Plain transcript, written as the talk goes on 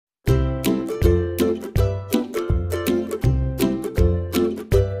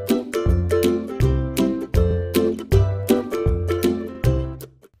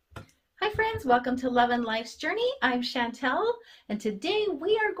welcome to Lovin' Life's Journey. I'm Chantel, and today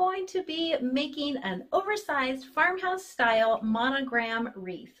we are going to be making an oversized farmhouse style monogram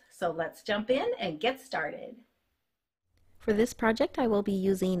wreath. So let's jump in and get started. For this project I will be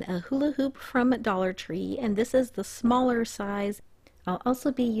using a hula hoop from Dollar Tree, and this is the smaller size. I'll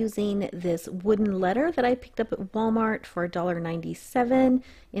also be using this wooden letter that I picked up at Walmart for $1.97.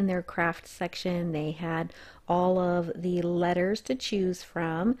 In their craft section they had all of the letters to choose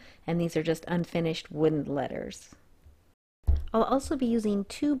from, and these are just unfinished wooden letters. I'll also be using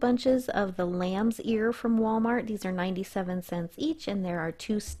 2 bunches of the lamb's ear from Walmart. These are 97 cents each, and there are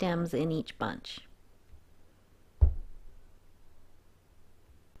 2 stems in each bunch.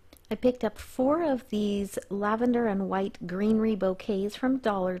 I picked up 4 of these lavender and white greenery bouquets from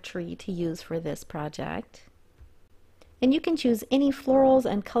Dollar Tree to use for this project. And you can choose any florals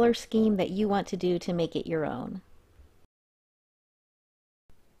and color scheme that you want to do to make it your own.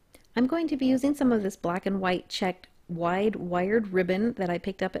 I'm going to be using some of this black and white checked wide wired ribbon that I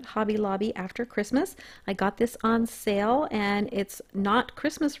picked up at Hobby Lobby after Christmas. I got this on sale, and it's not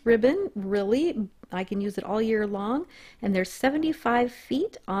Christmas ribbon really. I can use it all year long, and there's 75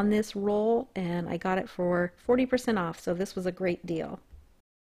 feet on this roll, and I got it for 40% off, so this was a great deal.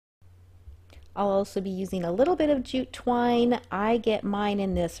 I'll also be using a little bit of jute twine. I get mine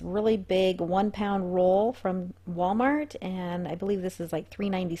in this really big 1-pound roll from Walmart, and I believe this is like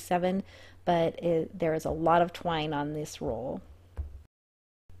 $3.97, but there is a lot of twine on this roll.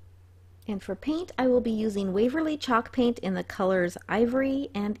 And for paint, I will be using Waverly chalk paint in the colors ivory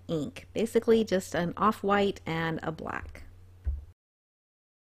and ink, basically just an off-white and a black.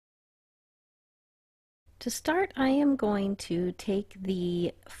 To start, I am going to take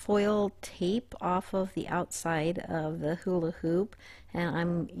the foil tape off of the outside of the hula hoop, and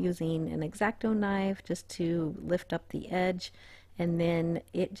I'm using an X-Acto knife just to lift up the edge, and then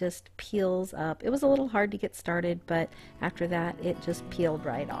it just peels up. It was a little hard to get started, but after that it just peeled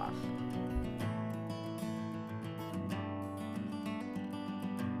right off.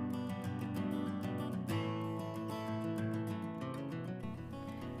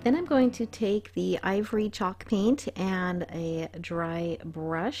 Then I'm going to take the ivory chalk paint and a dry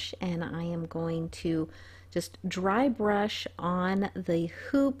brush, and I am going to just dry brush on the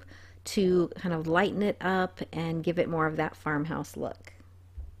hoop to kind of lighten it up and give it more of that farmhouse look.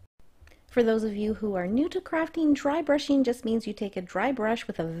 For those of you who are new to crafting, dry brushing just means you take a dry brush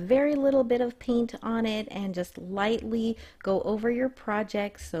with a very little bit of paint on it and just lightly go over your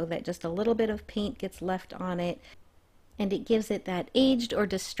project so that just a little bit of paint gets left on it, and it gives it that aged or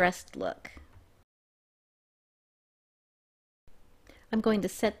distressed look. I'm going to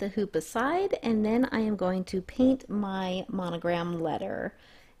set the hoop aside, and then I am going to paint my monogram letter.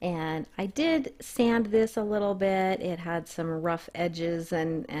 And I did sand this a little bit. It had some rough edges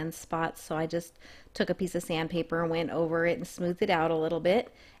and spots, so I just took a piece of sandpaper and went over it and smoothed it out a little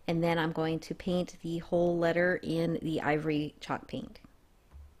bit. And then I'm going to paint the whole letter in the ivory chalk paint.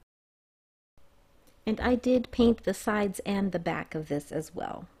 And I did paint the sides and the back of this as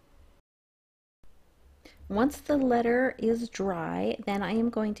well. Once the letter is dry, then I am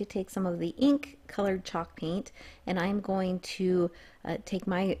going to take some of the ink colored chalk paint, and I'm going to take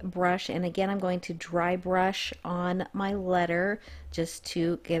my brush, and again I'm going to dry brush on my letter just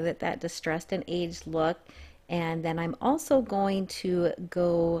to give it that distressed and aged look. And then I'm also going to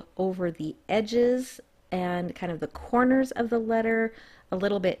go over the edges and kind of the corners of the letter a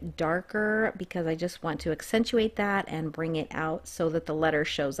little bit darker, because I just want to accentuate that and bring it out so that the letter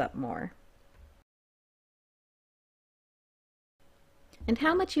shows up more. And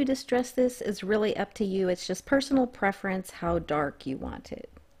how much you distress this is really up to you. It's just personal preference how dark you want it.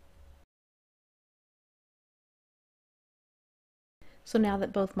 So now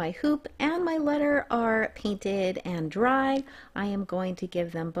that both my hoop and my letter are painted and dry, I am going to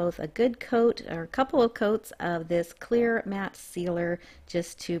give them both a good coat, or a couple of coats, of this clear matte sealer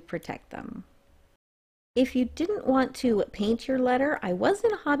just to protect them. If you didn't want to paint your letter, I was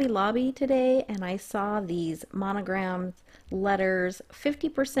in Hobby Lobby today and I saw these monogram letters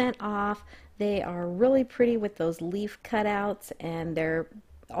 50% off. They are really pretty with those leaf cutouts, and they're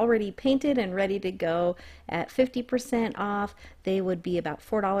already painted and ready to go. At 50% off, they would be about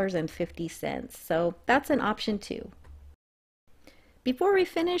 $4.50. So that's an option too. Before we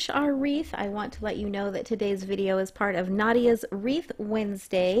finish our wreath, I want to let you know that today's video is part of Nadia's Wreath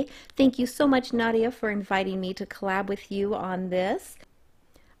Wednesday. Thank you so much, Nadia, for inviting me to collab with you on this.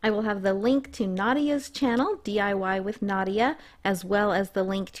 I will have the link to Nadia's channel, DIY with Nadia, as well as the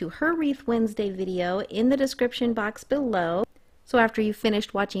link to her Wreath Wednesday video in the description box below. So after you've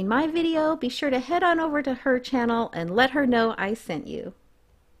finished watching my video, be sure to head on over to her channel and let her know I sent you.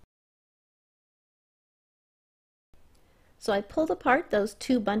 So I pulled apart those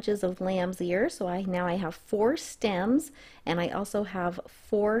two bunches of lamb's ear, so now I have 4 stems, and I also have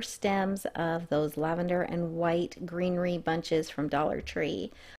 4 stems of those lavender and white greenery bunches from Dollar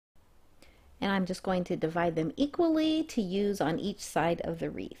Tree. And I'm just going to divide them equally to use on each side of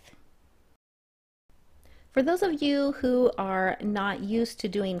the wreath. For those of you who are not used to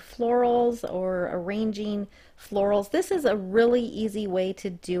doing florals or arranging florals, this is a really easy way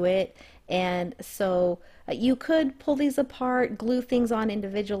to do it. And so you could pull these apart, glue things on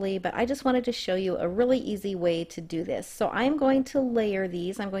individually, but I just wanted to show you a really easy way to do this. So I'm going to layer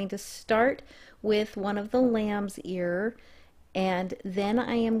these. I'm going to start with one of the lamb's ear, and then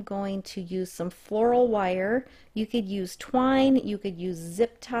I am going to use some floral wire. You could use twine, you could use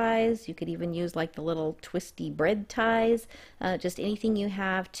zip ties, you could even use like the little twisty bread ties, just anything you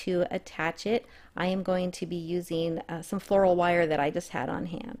have to attach it. I am going to be using some floral wire that I just had on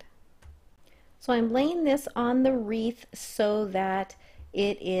hand. So I'm laying this on the wreath so that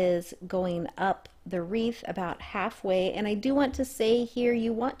it is going up the wreath about halfway. And I do want to say here,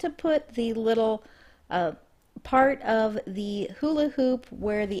 you want to put the little part of the hula hoop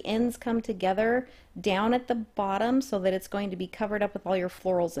where the ends come together down at the bottom so that it's going to be covered up with all your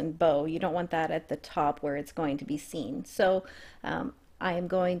florals and bow. You don't want that at the top where it's going to be seen. So I am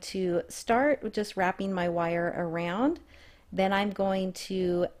going to start with just wrapping my wire around. Then I'm going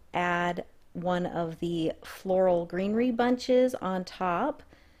to add one of the floral greenery bunches on top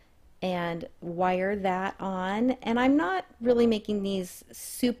and wire that on. And I'm not really making these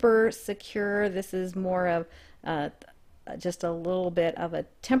super secure. This is more of just a little bit of a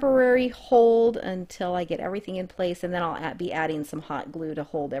temporary hold until I get everything in place, and then I'll be adding some hot glue to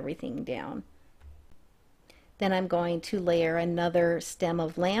hold everything down. Then I'm going to layer another stem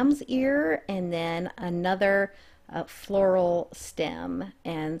of lamb's ear and then another floral stem,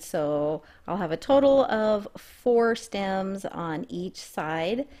 and so I'll have a total of 4 stems on each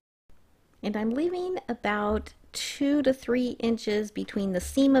side, and I'm leaving about 2 to 3 inches between the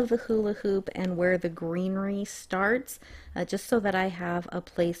seam of the hula hoop and where the greenery starts, just so that I have a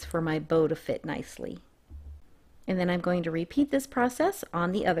place for my bow to fit nicely. And then I'm going to repeat this process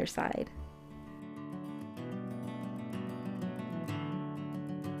on the other side.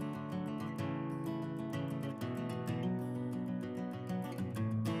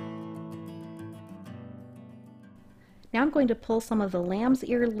 Now I'm going to pull some of the lamb's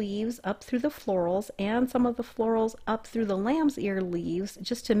ear leaves up through the florals and some of the florals up through the lamb's ear leaves,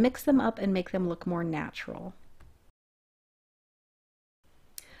 just to mix them up and make them look more natural.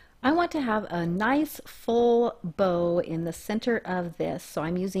 I want to have a nice full bow in the center of this, so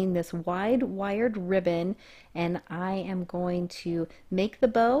I'm using this wide wired ribbon, and I am going to make the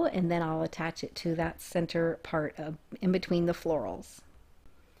bow and then I'll attach it to that center part in between the florals.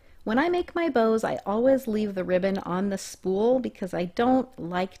 When I make my bows, I always leave the ribbon on the spool because I don't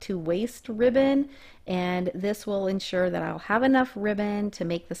like to waste ribbon, and this will ensure that I'll have enough ribbon to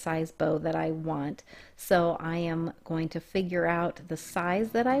make the size bow that I want. So I am going to figure out the size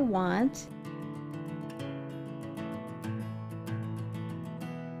that I want.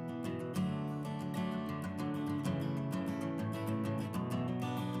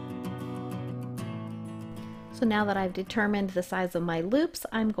 So now that I've determined the size of my loops,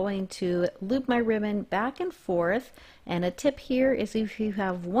 I'm going to loop my ribbon back and forth. And a tip here is if you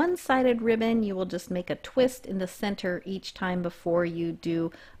have one-sided ribbon, you will just make a twist in the center each time before you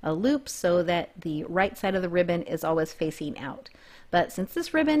do a loop so that the right side of the ribbon is always facing out. But since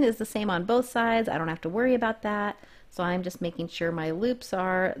this ribbon is the same on both sides, I don't have to worry about that. So I'm just making sure my loops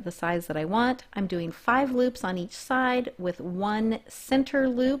are the size that I want. I'm doing 5 loops on each side with 1 center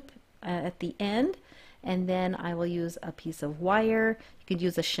loop at the end. And then I will use a piece of wire. You could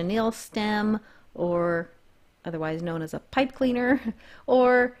use a chenille stem, or otherwise known as a pipe cleaner,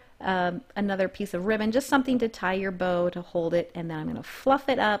 or another piece of ribbon, just something to tie your bow to hold it. And then I'm going to fluff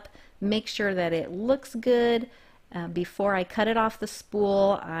it up, make sure that it looks good. Before I cut it off the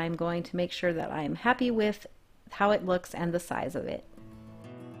spool, I'm going to make sure that I am happy with how it looks and the size of it.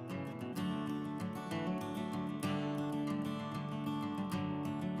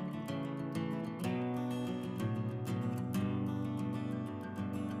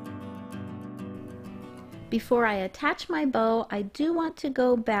 Before I attach my bow, I do want to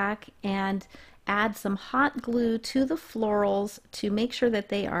go back and add some hot glue to the florals to make sure that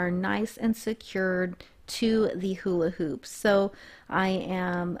they are nice and secured to the hula hoop. So I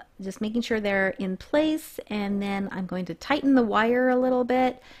am just making sure they're in place, and then I'm going to tighten the wire a little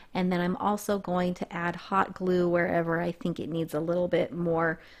bit, and then I'm also going to add hot glue wherever I think it needs a little bit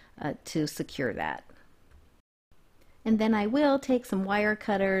more to secure that. And then I will take some wire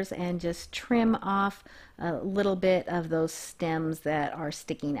cutters and just trim off a little bit of those stems that are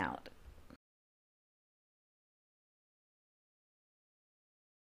sticking out.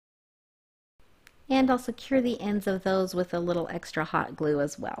 And I'll secure the ends of those with a little extra hot glue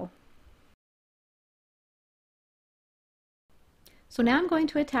as well. So now I'm going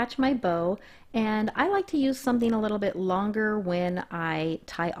to attach my bow, and I like to use something a little bit longer when I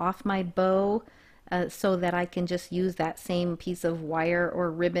tie off my bow so that I can just use that same piece of wire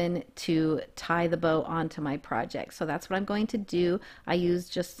or ribbon to tie the bow onto my project. So that's what I'm going to do. I use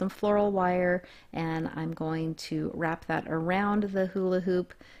just some floral wire, and I'm going to wrap that around the hula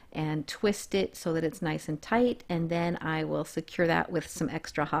hoop and twist it so that it's nice and tight, and then I will secure that with some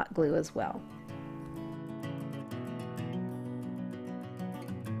extra hot glue as well.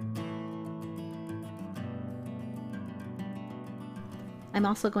 I'm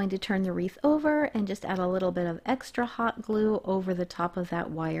also going to turn the wreath over and just add a little bit of extra hot glue over the top of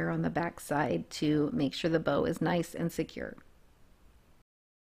that wire on the back side to make sure the bow is nice and secure.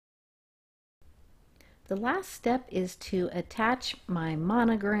 The last step is to attach my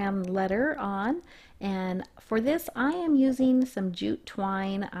monogram letter on, and for this I am using some jute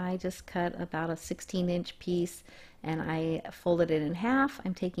twine. I just cut about a 16-inch piece and I folded it in half.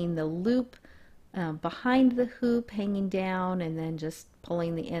 I'm taking the loop behind the hoop hanging down and then just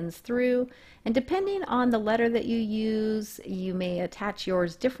pulling the ends through, and depending on the letter that you use, you may attach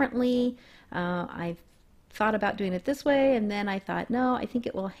yours differently. I thought about doing it this way, and then I thought, no, I think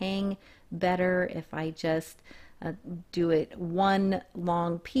it will hang better if I just do it one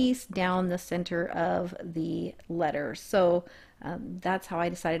long piece down the center of the letter. So that's how I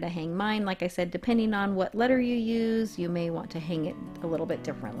decided to hang mine. Like I said, depending on what letter you use, you may want to hang it a little bit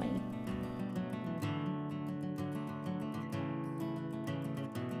differently.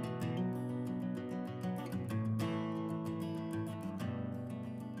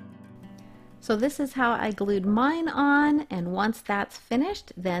 So this is how I glued mine on, and once that's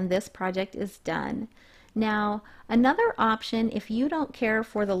finished, then this project is done. Now, another option, if you don't care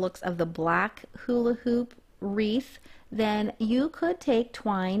for the looks of the black hula hoop wreath, then you could take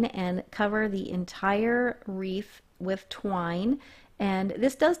twine and cover the entire wreath with twine. And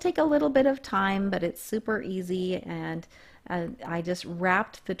this does take a little bit of time, but it's super easy, and I just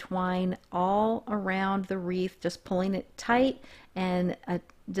wrapped the twine all around the wreath, just pulling it tight and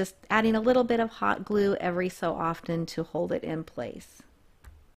just adding a little bit of hot glue every so often to hold it in place.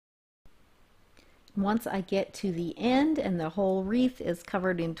 Once I get to the end and the whole wreath is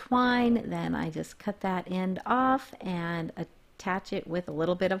covered in twine, then I just cut that end off and attach it with a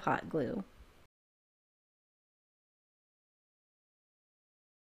little bit of hot glue.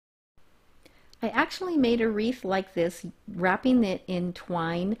 I actually made a wreath like this, wrapping it in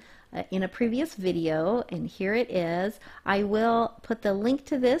twine in a previous video, and here it is. I will put the link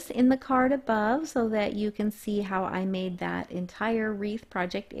to this in the card above so that you can see how I made that entire wreath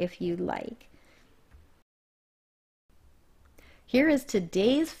project if you'd like. Here is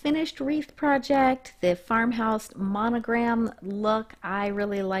today's finished wreath project, the Farmhouse monogram look. I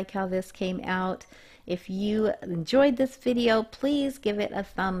really like how this came out. If you enjoyed this video, please give it a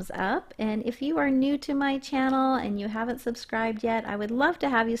thumbs up. And if you are new to my channel and you haven't subscribed yet, I would love to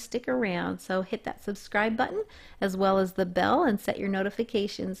have you stick around. So hit that subscribe button as well as the bell and set your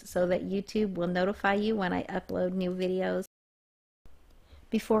notifications so that YouTube will notify you when I upload new videos.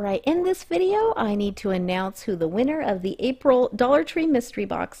 Before I end this video, I need to announce who the winner of the April Dollar Tree Mystery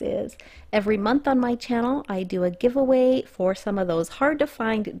Box is. Every month on my channel, I do a giveaway for some of those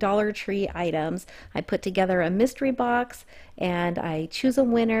hard-to-find Dollar Tree items. I put together a mystery box, and I choose a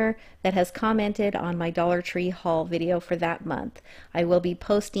winner that has commented on my Dollar Tree haul video for that month. I will be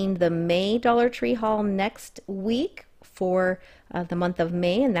posting the May Dollar Tree haul next week for the month of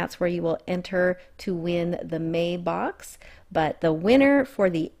May, and that's where you will enter to win the May box. But the winner for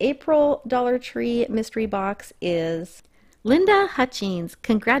the April Dollar Tree mystery box is Linda Hutchings.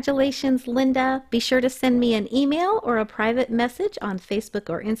 Congratulations, Linda. Be sure to send me an email or a private message on Facebook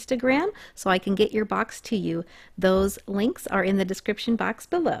or Instagram so I can get your box to you. Those links are in the description box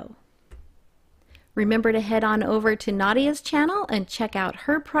below. Remember to head on over to Nadia's channel and check out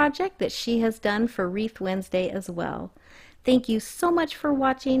her project that she has done for Wreath Wednesday as well. Thank you so much for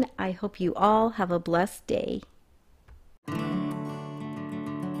watching. I hope you all have a blessed day.